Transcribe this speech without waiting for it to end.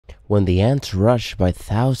When the ants rush by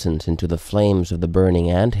thousands into the flames of the burning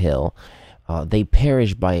anthill, they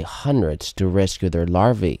perish by hundreds to rescue their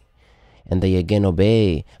larvae, and they again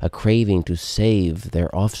obey a craving to save their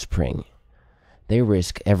offspring. They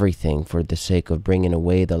risk everything for the sake of bringing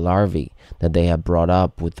away the larvae that they have brought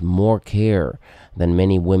up with more care than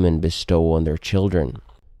many women bestow on their children.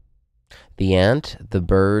 The ant, the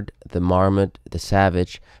bird, the marmot, the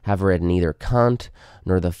savage have read neither Kant,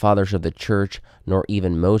 nor the fathers of the church, nor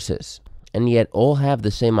even Moses, and yet all have the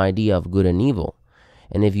same idea of good and evil.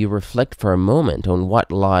 And if you reflect for a moment on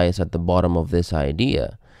what lies at the bottom of this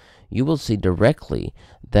idea, you will see directly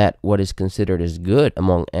that what is considered as good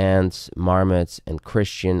among ants, marmots, and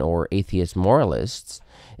Christian or atheist moralists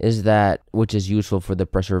is that which is useful for the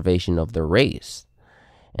preservation of the race,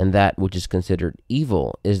 and that which is considered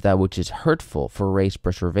evil is that which is hurtful for race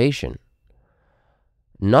preservation.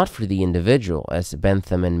 Not for the individual, as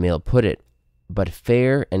Bentham and Mill put it, but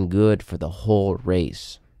fair and good for the whole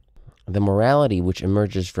race. The morality which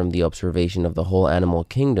emerges from the observation of the whole animal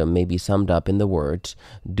kingdom may be summed up in the words,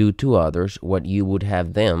 "Do to others what you would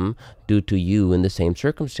have them do to you in the same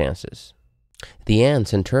circumstances." The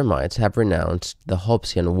ants and termites have renounced the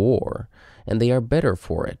Hobbesian war, and they are better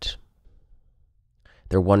for it.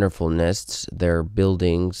 Their wonderful nests, their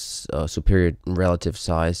buildings, superior in relative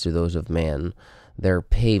size to those of man, their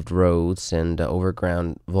paved roads and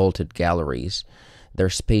overground vaulted galleries, their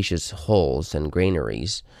spacious halls and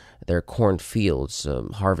granaries, their cornfields,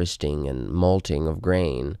 harvesting and malting of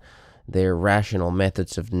grain, their rational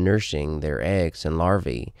methods of nursing their eggs and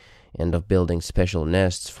larvae, and of building special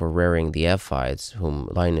nests for rearing the epiphytes, whom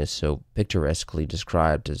Linus so picturesquely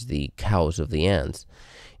described as the cows of the ants,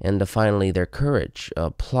 and finally their courage,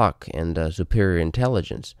 pluck, and superior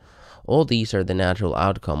intelligence. All these are the natural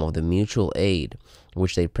outcome of the mutual aid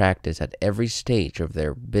which they practice at every stage of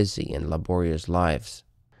their busy and laborious lives.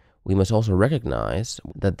 We must also recognize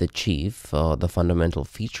that the chief, the fundamental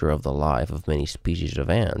feature of the life of many species of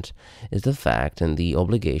ants is the fact and the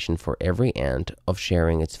obligation for every ant of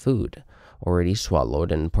sharing its food, already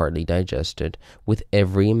swallowed and partly digested, with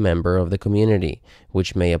every member of the community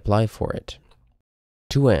which may apply for it.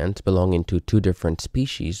 Two ants belonging to two different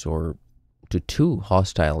species or to two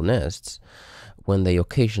hostile nests, when they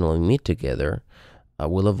occasionally meet together,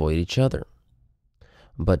 will avoid each other.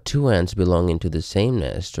 But two ants belonging to the same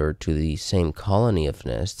nest or to the same colony of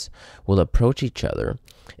nests will approach each other,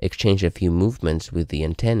 exchange a few movements with the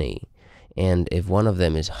antennae, and if one of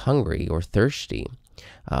them is hungry or thirsty,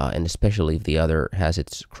 and especially if the other has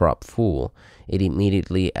its crop full, it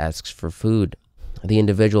immediately asks for food. The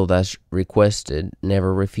individual thus requested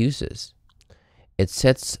never refuses. It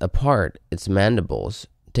sets apart its mandibles,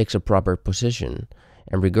 takes a proper position,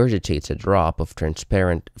 and regurgitates a drop of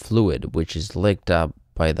transparent fluid which is licked up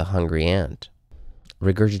by the hungry ant.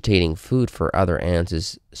 Regurgitating food for other ants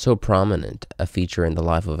is so prominent a feature in the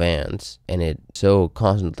life of ants, and it so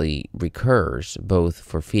constantly recurs both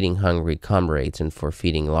for feeding hungry comrades and for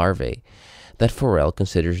feeding larvae, that Forel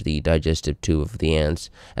considers the digestive tube of the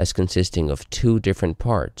ants as consisting of two different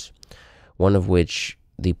parts, one of which,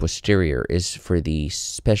 the posterior, is for the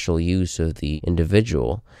special use of the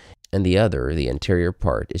individual, and the other, the anterior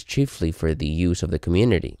part, is chiefly for the use of the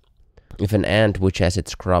community. If an ant which has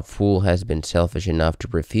its crop full has been selfish enough to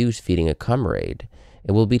refuse feeding a comrade,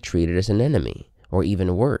 it will be treated as an enemy, or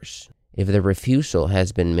even worse. If the refusal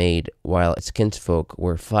has been made while its kinsfolk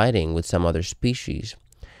were fighting with some other species,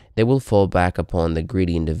 they will fall back upon the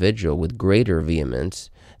greedy individual with greater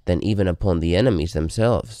vehemence than even upon the enemies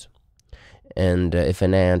themselves. And if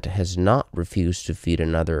an ant has not refused to feed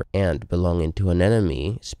another ant belonging to an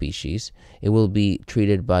enemy species, it will be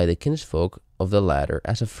treated by the kinsfolk of the latter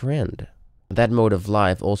as a friend. That mode of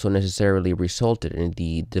life also necessarily resulted in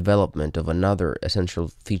the development of another essential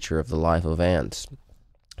feature of the life of ants,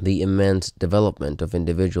 the immense development of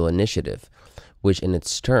individual initiative, which in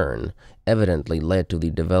its turn evidently led to the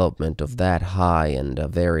development of that high and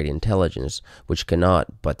varied intelligence which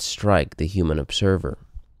cannot but strike the human observer.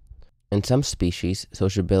 In some species,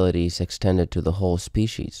 sociability is extended to the whole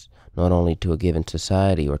species, not only to a given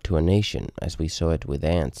society or to a nation, as we saw it with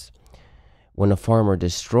ants. When a farmer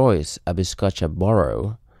destroys a bizcacha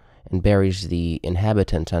burrow and buries the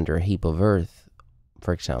inhabitants under a heap of earth,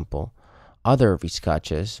 for example, other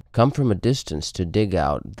bizcachas come from a distance to dig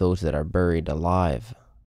out those that are buried alive.